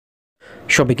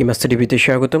সবাইকে মাস্টারটিভিতে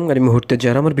স্বাগতম। আর এই মুহূর্তে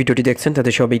যারা আমার ভিডিওটি দেখছেন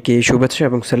তাদের সবাইকে শুভেচ্ছা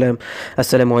এবং সালাম।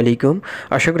 আসসালামু আলাইকুম।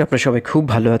 আশা করি আপনারা সবাই খুব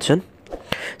ভালো আছেন।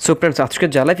 সো ফ্রেন্ডস, আজকে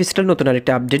জালাইফস্টাইল নতুন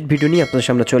আরেকটা আপডেট ভিডিও নিয়ে আপনাদের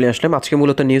সামনে চলে আসলাম। আজকে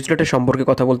মূলত নিউজলেটার সম্পর্কে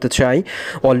কথা বলতে চাই।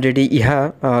 অলরেডি ইহা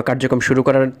কার্যক্রম শুরু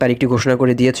করার তারিখটি ঘোষণা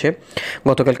করে দিয়েছে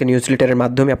গতকালকে নিউজলেটারের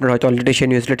মাধ্যমে। আপনারা হয়তো অলরেডি সেই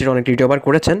নিউজলেটার অনেক রিকভার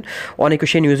করেছেন। অনেকে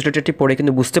সেই নিউজলেটারটি পড়ে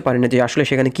কিন্তু বুঝতে পারেন না যে আসলে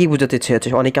সেখানে কী বোঝাতে চেয়েছে।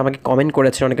 অনেকে আমাকে কমেন্ট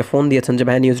করেছেন, অনেকে ফোন দিয়েছেন যে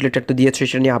ভাই নিউজলেটার তো দিয়েছে,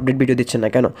 সেটা নিয়ে আপডেট ভিডিও দিচ্ছেন না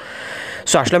কেন।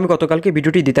 সো আসলে আমি গতকালকে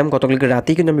ভিডিওটি দিতাম, গতকালকে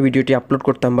রাতেই কিন্তু আমি ভিডিওটি আপলোড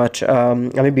করতাম, বাট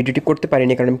আমি ভিডিওটি করতে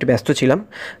পারিনি কারণ আমি একটু ব্যস্ত ছিলাম।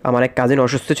 আমার এক কাজিন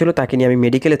অসুস্থ ছিল, তাকে নিয়ে আমি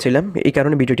মেডিকেলে ছিলাম, এই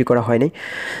কারণে ভিডিওটি করা হয়নি।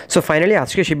 সো ফাইনালি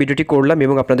আজকে সেই ভিডিওটি করলাম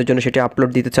এবং আপনাদের জন্য সেটি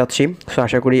আপলোড দিতে চাচ্ছি। সো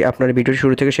আশা করি আপনারা ভিডিওটি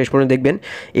শুরু থেকে শেষ পর্যন্ত দেখবেন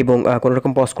এবং কোনো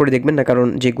রকম পজ করে দেখবেন না, কারণ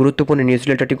যে গুরুত্বপূর্ণ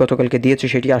নিউজলেটারটি গতকালকে দিয়েছে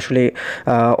সেটি আসলে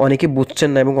অনেকেই বুঝছেন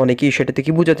না এবং অনেকেই সেটাতে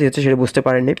কী বোঝাতে চেয়েছে সেটা বুঝতে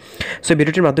পারেননি। সো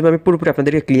ভিডিওটির মাধ্যমে আমি পুরোপুরি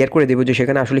আপনাদেরকে ক্লিয়ার করে দেবো যে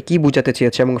সেখানে আসলে কী বোঝাতে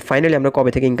চেয়েছে এবং ফাইনালি আমরা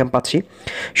কবে থেকে ইনকাম পাচ্ছি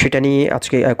সেটা নিয়ে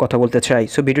আজকে কথা বলতে চাই।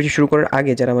 সো ভিডিওটি শুরু করার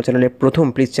আগে যারা আমার চ্যানেলে প্রথম,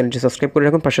 প্লিজ চ্যানেলটি সাবস্ক্রাইব করে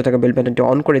রাখুন, পাশে থাকা বেল বাটনটি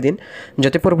অন করে দিন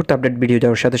যাতে পরবর্তী আপডেট ভিডিও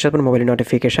দেওয়ার সাথে সাথে আপনার মোবাইলে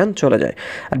নোটিফিকেশান চলে যায়।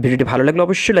 আর ভিডিওটি ভালো লাগলে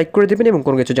অবশ্যই লাইক করে দেবেন এবং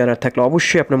কোনো কিছু জানার থাকলে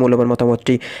অবশ্যই আপনার মূল্যবান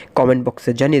মতামতটি কমেন্ট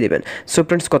বক্সে জানিয়ে দেবেন। সো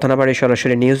ফ্রেন্ডস, কথা না বাড়িয়ে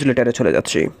সরাসরি নিউজলেটারে চলে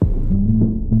যাচ্ছি।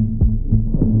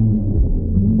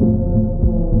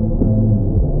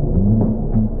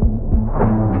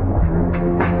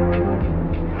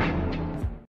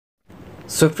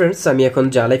 সো ফ্রেন্ডস, আমি এখন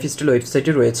জালাইফস্টাইল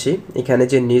ওয়েবসাইটে রয়েছি। এখানে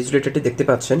যে নিউজ লেটারটি দেখতে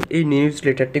পাচ্ছেন, এই নিউজ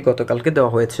লেটারটি গতকালকে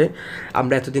দেওয়া হয়েছে।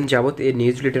 আমরা এতদিন যাবত এই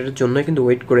নিউজ লেটারের জন্য কিন্তু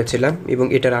ওয়েট করেছিলাম এবং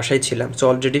এটার আশায় ছিলাম। সো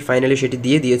অলরেডি ফাইনালি সেটি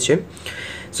দিয়ে দিয়েছে।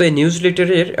 সো এই নিউজ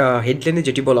লেটারের হেডলাইনে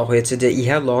যেটি বলা হয়েছে যে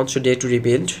ইহা লঞ্চ ডে টু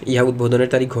রিবিল্ড, ইহা উদ্বোধনের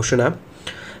তারিখ ঘোষণা।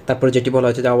 তারপরে যেটি বলা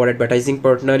হয়েছে আওয়ার অ্যাডভার্টাইজিং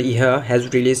পার্টনার ইহা has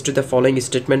released the following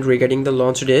statement regarding the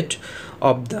launch date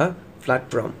of the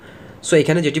platform. So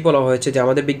এখানে যেটি বলা হয়েছে যে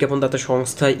আমাদের বিজ্ঞাপনদাতা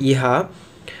সংস্থা ইহা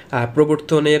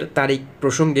প্রবর্তনের তারিখ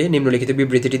প্রসঙ্গে নিম্নলিখিত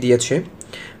বিবৃতিটি দিয়েছে।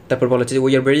 তারপর বলা হচ্ছে যে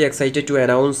we are very excited to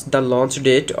announce the launch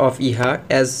date of ইহা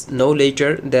as no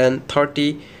letter than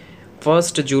 31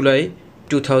 July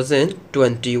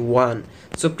 2021।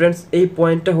 So friends, এই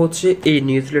পয়েন্টটা হচ্ছে এই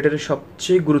নিউজ লেটারের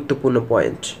সবচেয়ে গুরুত্বপূর্ণ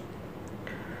পয়েন্ট।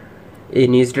 এই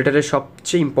নিউজ লেটারের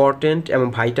সবচেয়ে ইম্পর্ট্যান্ট এবং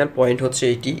ভাইটাল পয়েন্ট হচ্ছে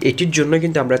এটির জন্য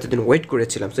কিন্তু আমরা এতদিন ওয়েট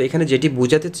করেছিলাম। তো এখানে যেটি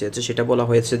বোঝাতে চেয়েছে সেটা বলা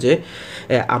হয়েছে যে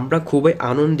আমরা খুবই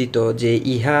আনন্দিত যে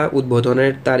ইহা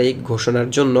উদ্বোধনের তারিখ ঘোষণার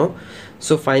জন্য।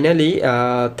 সো ফাইনালি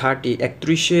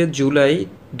 31 জুলাই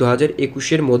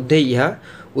 2021 মধ্যে ইহা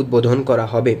উদ্বোধন করা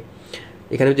হবে।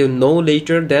 এখানে যে no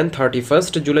letter than 31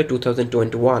 July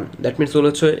 2021, that means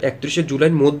হচ্ছে 31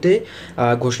 জুলাইয়ের মধ্যে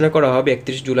ঘোষণা করা হবে,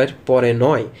 31 জুলাইয়ের পরে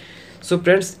নয়। সো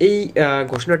ফ্রেন্ডস, এই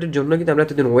ঘোষণাটির জন্য কিন্তু আমরা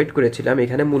এতদিন ওয়েট করেছিলাম।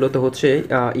 এখানে মূলত হচ্ছে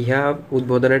ইহা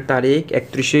উদ্বোধনের তারিখ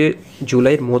 31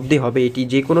 জুলাইয়ের মধ্যে হবে, এটি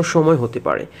যে কোনো সময় হতে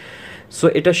পারে। সো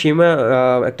এটা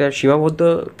একটা সীমাবদ্ধ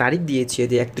তারিখ দিয়েছে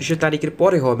যে 31 তারিখের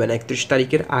পরে হবে না, 31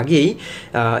 তারিখের আগেই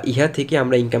ইহা থেকে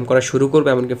আমরা ইনকাম করা শুরু করবো।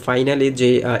 এমনকি ফাইনালি যে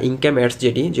ইনকাম অ্যাডস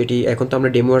যেটি এখন তো আমরা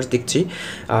ডেমো অ্যাডস দেখছি,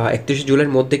 31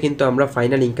 জুলাইয়ের মধ্যে কিন্তু আমরা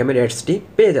ফাইনাল ইনকামের অ্যাডসটি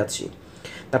পেয়ে যাচ্ছি।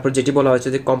 তারপর যেটি বলা হয়েছে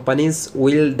যে companies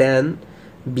will then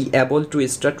be able to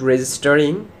start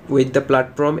registering with the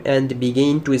platform and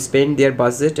begin to spend their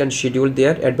budget and schedule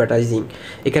their advertising.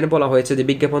 এখানে বলা হয়েছে যে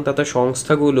বিজ্ঞাপনদাতা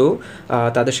সংস্থাগুলো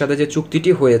তাদের সাথে যে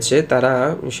চুক্তিটি হয়েছে তারা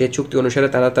সেই চুক্তি অনুসারে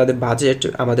তারা তাদের বাজেট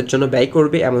আমাদের জন্য ব্যয়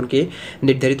করবে, এমনকি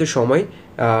নির্ধারিত সময়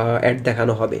অ্যাড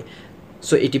দেখানো হবে।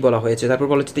 সো এটি বলা হয়েছে। তারপর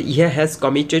বলা হচ্ছে ইহা has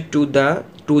committed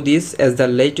to this as the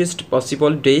latest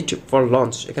possible date for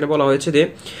launch. এখানে বলা হয়েছে যে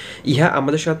ইহা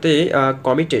আমাদের সাথে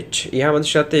ইহা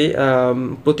আমাদের সাথে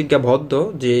প্রতিজ্ঞাবদ্ধ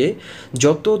যে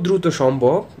যত দ্রুত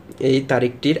সম্ভব এই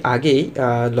তারিখটির আগেই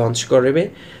লঞ্চ করবে।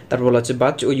 তারপর বলা হচ্ছে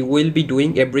but we will be doing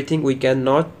everything we can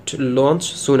not launch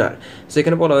সুনার।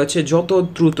 সেখানে বলা হয়েছে যত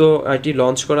দ্রুত এটি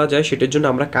লঞ্চ করা যায় সেটার জন্য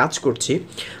আমরা কাজ করছি।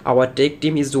 Hour take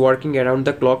team is working around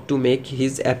the clock to make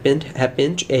his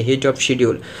happened head of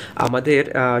schedule. আমাদের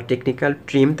টেকনিক্যাল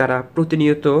টিম তারা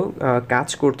প্রতিনিয়ত কাজ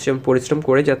করছে এবং পরিশ্রম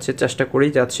করে যাচ্ছে, চেষ্টা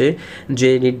করেই যাচ্ছে যে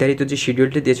নির্ধারিত যে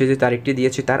শিডিউলটি দিয়েছে, যে তারিখটি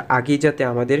দিয়েছে তার আগেই যাতে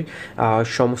আমাদের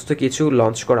সমস্ত কিছু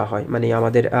লঞ্চ করা হয়, মানে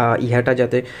আমাদের ইহাটা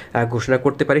যাতে ঘোষণা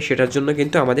করতে পারি সেটার জন্য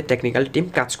কিন্তু আমাদের টেকনিক্যাল টিম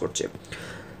কাজ করছে।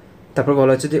 তারপর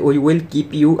বলা হচ্ছে যে we will keep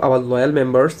you hour loyal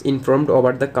members informed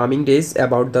over the coming days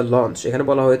about the launch. এখানে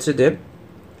বলা হয়েছে যে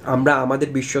আমরা আমাদের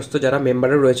বিশ্বস্ত যারা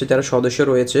মেম্বাররা রয়েছে, যারা সদস্য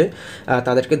রয়েছে,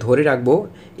 তাদেরকে ধরে রাখবো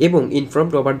এবং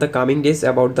informed over the coming days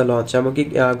about the launch, এমনকি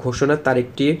ঘোষণার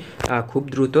তারিখটি খুব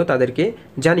দ্রুত তাদেরকে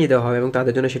জানিয়ে দেওয়া হবে এবং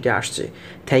তাদের জন্য সেটি আসছে।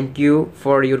 Thank you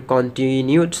for your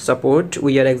continued support,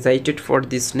 we are excited for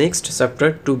this next chapter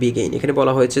two begin. এখানে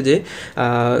বলা হয়েছে যে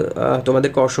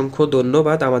তোমাদেরকে অসংখ্য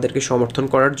ধন্যবাদ আমাদেরকে সমর্থন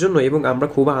করার জন্য, এবং আমরা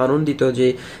খুব আনন্দিত যে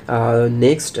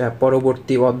নেক্সট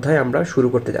পরবর্তী অধ্যায় আমরা শুরু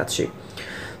করতে যাচ্ছি।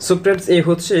 সো ফ্রেন্ডস, এই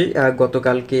হচ্ছে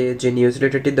গতকালকে যে নিউজ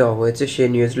লেটারটি দেওয়া হয়েছে সেই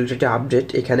নিউজ লেটারটি আপডেট।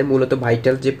 এখানে মূলত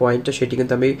ভাইটাল যে পয়েন্টটা সেটি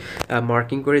কিন্তু আমি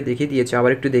মার্কিং করে দেখিয়ে দিয়েছি,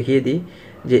 আবার একটু দেখিয়ে দিই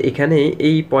যে এখানে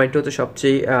এই পয়েন্ট হচ্ছে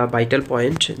সবচেয়ে ভাইটাল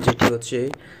পয়েন্ট, যেটি হচ্ছে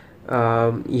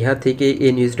ইহা থেকে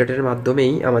এই নিউজ লেটারের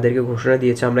মাধ্যমেই আমাদেরকে ঘোষণা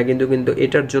দিয়েছে। আমরা কিন্তু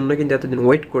এটার জন্য কিন্তু এতদিন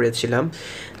ওয়েট করেছিলাম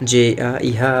যে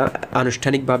ইহা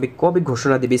আনুষ্ঠানিকভাবে কবে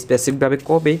ঘোষণা দিবে, স্পেসিফিকভাবে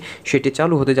কবে সেটি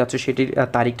চালু হতে যাচ্ছে সেটির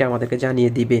তারিখটা আমাদেরকে জানিয়ে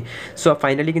দিবে। সো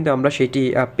ফাইনালি কিন্তু আমরা সেটি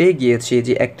পেয়ে গিয়েছি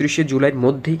যে 31শে জুলাইয়ের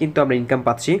মধ্যেই কিন্তু আমরা ইনকাম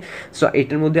পাচ্ছি। সো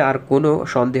এটার মধ্যে আর কোনো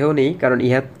সন্দেহ নেই, কারণ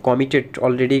ইহা কমিটেড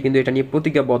অলরেডি, কিন্তু এটা নিয়ে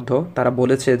প্রতিজ্ঞাবদ্ধ। তারা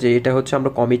বলেছে যে এটা হচ্ছে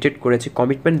আমরা কমিটেড করেছি,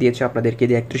 কমিটমেন্ট দিয়েছে আপনাদেরকে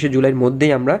যে 31শে জুলাইয়ের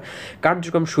মধ্যেই আমরা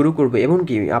কার্যক্রম শুরু করবো, এবং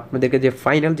কি আপনাদেরকে যে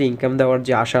ফাইনাল যে ইনকাম দেওয়ার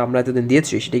যে আশা আমরা এতদিন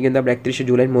দিয়েছি সেটি কিন্তু আমরা 31শে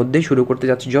জুলাইয়ের মধ্যেই শুরু করতে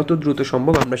যাচ্ছি। যত দ্রুত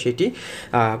সম্ভব আমরা সেটি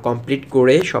কমপ্লিট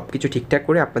করে সব কিছু ঠিকঠাক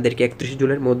করে আপনাদেরকে 31শে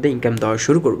জুলাইয়ের মধ্যে ইনকাম দেওয়া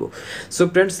শুরু করব। সো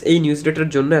ফ্রেন্ডস, এই নিউজ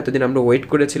লেটারের জন্য এতদিন আমরা ওয়েট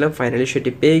করেছিলাম, ফাইনালি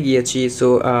সেটি পেয়ে গিয়েছি। সো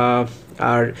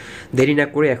আর দেরি না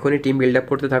করে এখনই টিম বিল্ড আপ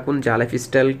করতে থাকুন। জা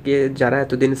লাইফস্টাইলকে যারা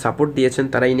এতদিন সাপোর্ট দিয়েছেন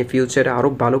তারা ইন ফিউচারে আরও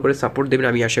ভালো করে সাপোর্ট দেবেন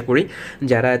আমি আশা করি।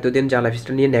 যারা এতদিন জা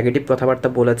লাইফস্টাইল নিয়ে নেগেটিভ কথাবার্তা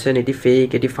বলেছেন, এটি ফেক,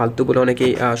 এটি ফালতু বলে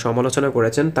অনেকেই সমালোচনা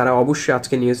করেছেন, তারা অবশ্যই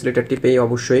আজকে নিউজ লেটারটি পেয়ে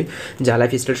অবশ্যই জা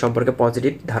লাইফস্টাইল সম্পর্কে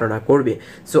পজিটিভ ধারণা করবে।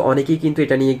 সো অনেকেই কিন্তু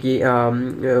এটা নিয়ে কি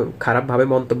খারাপভাবে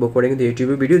মন্তব্য করে কিন্তু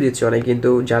ইউটিউবে ভিডিও দিচ্ছে, অনেকে কিন্তু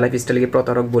জা লাইফস্টাইলকে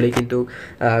প্রতারক বলে কিন্তু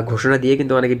ঘোষণা দিয়ে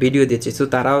কিন্তু অনেকে ভিডিও দিচ্ছে। সো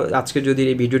তারাও আজকে যদি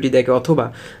এই ভিডিওটি দেখে অথবা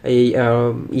এই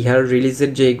ইহার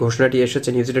রিলিজের যে ঘোষণাটি এসেছে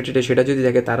নিউজ লেটারটি সেটা যদি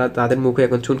দেখে, তাদের মুখে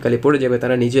এখন চুনকালি পড়ে যাবে,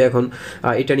 তারা নিজে এখন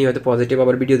এটা নিয়ে হয়তো পজিটিভ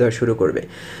আবার ভিডিও দেওয়া শুরু করবে।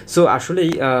 সো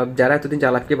আসলেই যারা এতদিন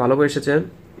জালাফকে ভালোবেসেছেন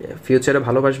ফিউচারে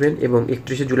ভালোবাসবেন, এবং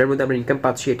 31শে জুলাইয়ের মধ্যে আমরা ইনকাম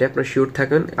পাচ্ছি এটা আপনার শিওর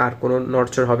থাকেন, আর কোনো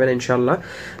নড়চড় হবে না ইনশাল্লাহ।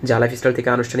 জা লাইফস্টাইল থেকে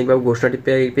আনুষ্ঠানিকভাবে ঘোষণাটি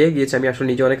পেয়ে গিয়েছে। আমি আসলে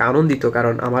নিজে অনেক আনন্দিত,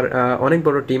 কারণ আমার অনেক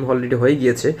বড় টিম অলরেডি হয়ে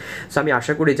গিয়েছে। সো আমি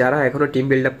আশা করি যারা এখনও টিম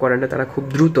বিল্ড আপ করেন না তারা খুব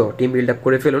দ্রুত টিম বিল্ড আপ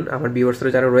করে ফেলুন। আমার ভিউয়ার্সরা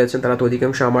যারা রয়েছেন তারা তো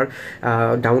অধিকাংশ আমার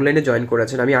ডাউনলাইনে জয়েন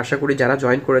করেছেন। আমি আশা করি যারা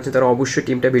জয়েন করেছেন তারা অবশ্যই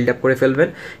টিমটা বিল্ড আপ করে ফেলবেন।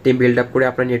 টিম বিল্ড আপ করে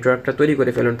আপনার নেটওয়ার্কটা তৈরি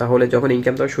করে ফেলুন, তাহলে যখন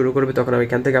ইনকাম দেওয়া শুরু করবে তখন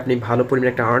এখান থেকে আপনি ভালো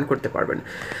পরিমাণে একটা আর্ন করতে পারবেন।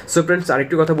 সো ফ্রেন্ডস,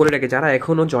 আরেকটু কথা বলে রাখি, যারা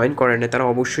এখনও জয়েন করেন না তারা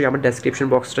অবশ্যই আমার ডেসক্রিপশন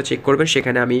বক্সটা চেক করবেন।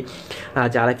 সেখানে আমি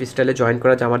জা লাইফস্টাইলে জয়েন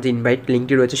করার যে আমার যে ইনভাইট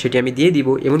লিঙ্কটি রয়েছে সেটি আমি দিয়ে দিব,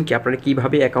 এমনকি আপনারা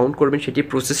কীভাবে অ্যাকাউন্ট করবেন সেটির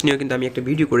প্রসেস নিয়েও কিন্তু আমি একটা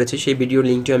ভিডিও করেছি, সেই ভিডিও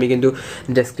লিঙ্কটিও আমি কিন্তু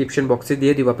ডেসক্রিপশন বক্সে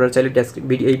দিয়ে দিব। আপনারা চাইলে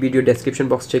এই ভিডিও ডেসক্রিপশন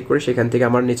বক্স চেক করে সেখান থেকে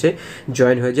আমার নিচে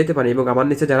জয়েন হয়ে যেতে পারেন, এবং আমার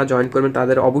নিচে যারা জয়েন করবেন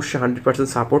তাদের অবশ্যই 100%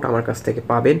 সাপোর্ট আমার কাছ থেকে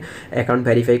পাবেন। অ্যাকাউন্ট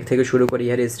ভেরিফাই থেকে শুরু করে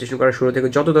ইয়ার রেজিস্ট্রেশন করার শুরু থেকে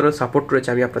যত ধরনের সাপোর্ট রয়েছে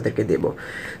আমি আপনাদেরকে দেবো।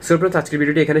 সো ফ্রেন্ডস, আজকের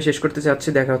ভিডিওটি এখানে শেষ করতে চাচ্ছি।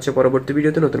 দেখা হচ্ছে পরবর্তী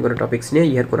ভিডিওতে নতুন কোনো টপিক্স নিয়ে,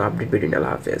 ইহার কোনো আপডেট ভিডিও নিয়ে।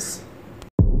 আল্লাহ হাফেজ।